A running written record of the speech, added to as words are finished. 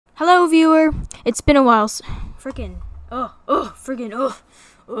Hello, viewer. It's been a while.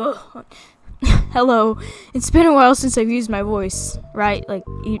 Hello. It's been a while since I've used my voice, right? Like,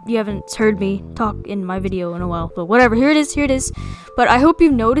 you haven't heard me talk in my video in a while, but whatever. Here it is. But I hope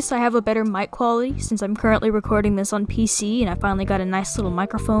you've noticed I have a better mic quality since I'm currently recording this on PC, and I finally got a nice little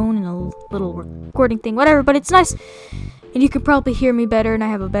microphone and a little recording thing, whatever, but it's nice. And you can probably hear me better, and I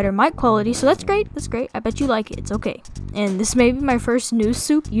have a better mic quality, so that's great. I bet you like it. It's okay. And this may be my first news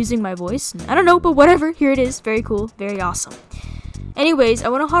soup using my voice. I don't know, but whatever. Here it is. Very cool. Very awesome. Anyways, I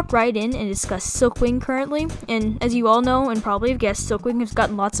want to hop right in and discuss SilkWing currently. And as you all know, and probably have guessed, SilkWing has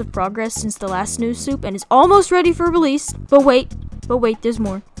gotten lots of progress since the last news soup and is almost ready for release. But wait, there's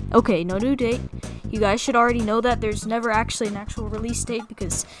more. Okay, no new date. You guys should already know that there's never actually an actual release date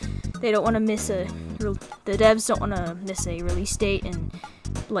because they don't want to miss the devs don't want to miss a release date and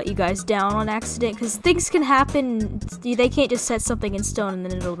let you guys down on accident, because things can happen. They can't just set something in stone and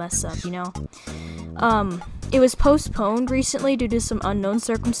then it'll mess up, you know. It was postponed recently due to some unknown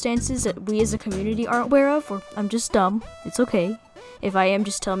circumstances that we as a community aren't aware of, or I'm just dumb. It's okay. If I am,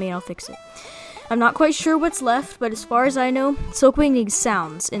 just tell me and I'll fix it. I'm not quite sure what's left, but as far as I know, SilkWing needs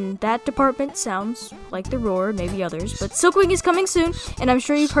sounds, and that department sounds like the roar, maybe others, but SilkWing is coming soon, and I'm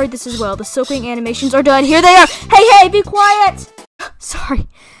sure you've heard this as well. The SilkWing animations are done. Here they are! Hey, be quiet! Sorry.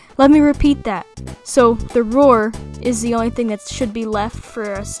 Let me repeat that. So, the roar is the only thing that should be left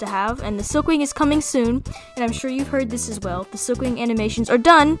for us to have, and the SilkWing is coming soon, and I'm sure you've heard this as well. The SilkWing animations are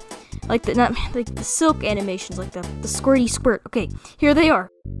done, like the silk animations, like the squirty squirt. Okay, here they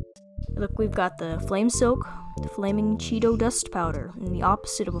are. Look, we've got the Flamesilk, the flaming Cheeto dust powder, and the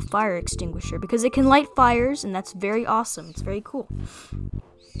opposite of a fire extinguisher, because it can light fires, and that's very awesome. It's very cool.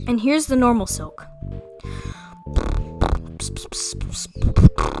 And here's the normal silk.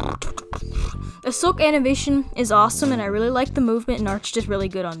 The silk animation is awesome, and I really like the movement, and art's just really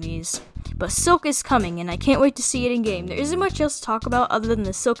good on these. But silk is coming, and I can't wait to see it in game. There isn't much else to talk about other than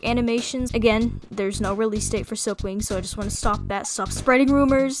the silk animations. Again, there's no release date for SilkWing, so I just want to stop that. Stop spreading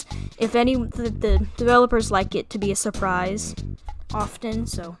rumors. If any, the developers like it to be a surprise often,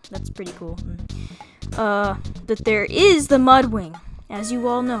 so that's pretty cool. But there is the MudWing. As you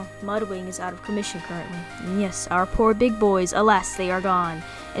all know, MudWing is out of commission currently. And yes, our poor big boys, alas, they are gone,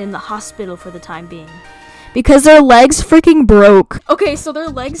 and in the hospital for the time being. Because their legs freaking broke. Okay, so their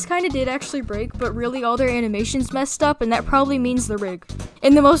legs kind of did actually break, but really all their animations messed up, and that probably means the rig.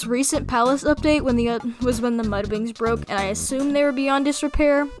 In the most recent Palace update, when the MudWings broke, and I assume they were beyond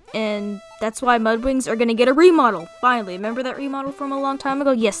disrepair, and that's why MudWings are gonna get a remodel. Finally, remember that remodel from a long time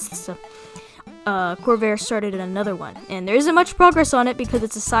ago? Yes. So, Corvair started another one, and there isn't much progress on it because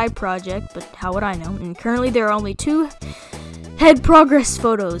it's a side project, but how would I know? And currently there are only 2 head progress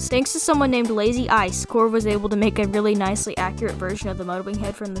photos. Thanks to someone named Lazy Ice, Corv was able to make a really nicely accurate version of the MudWing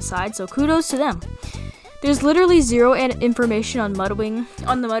head from the side, so kudos to them. There's literally zero information on the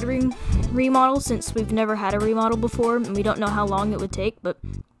MudWing remodel since we've never had a remodel before, and we don't know how long it would take, but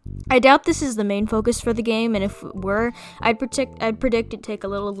I doubt this is the main focus for the game, and if it were, I'd predict it'd take a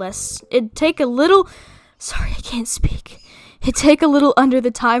little less. It'd take a little. Sorry, I can't speak. It'd take a little under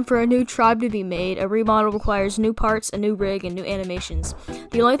the time for a new tribe to be made. A remodel requires new parts, a new rig, and new animations.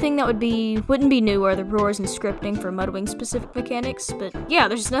 The only thing that wouldn't be new are the roars and scripting for MudWing specific mechanics, but yeah,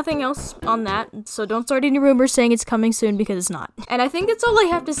 there's nothing else on that, so don't start any rumors saying it's coming soon because it's not. And I think that's all I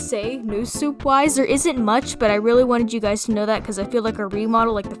have to say news soup wise. There isn't much, but I really wanted you guys to know that because I feel like a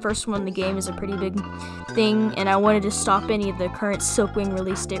remodel, like the first one in the game, is a pretty big thing, and I wanted to stop any of the current SilkWing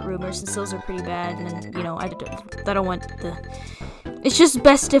release date rumors since those are pretty bad, and you know, I don't want the. It's just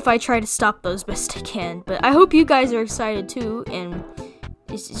best if I try to stop those best I can, but I hope you guys are excited too, and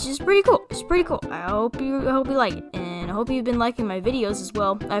it's just pretty cool. It's pretty cool. I hope you like it, and I hope you've been liking my videos as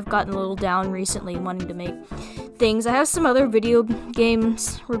well. I've gotten a little down recently wanting to make things. I have some other video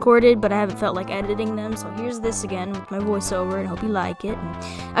games recorded, but I haven't felt like editing them, so here's this again with my voiceover, and I hope you like it. And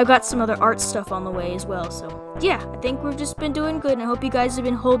I've got some other art stuff on the way as well, so yeah, I think we've just been doing good, and I hope you guys have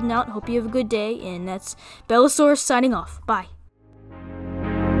been holding out. Hope you have a good day, and that's Bellasaurus signing off. Bye.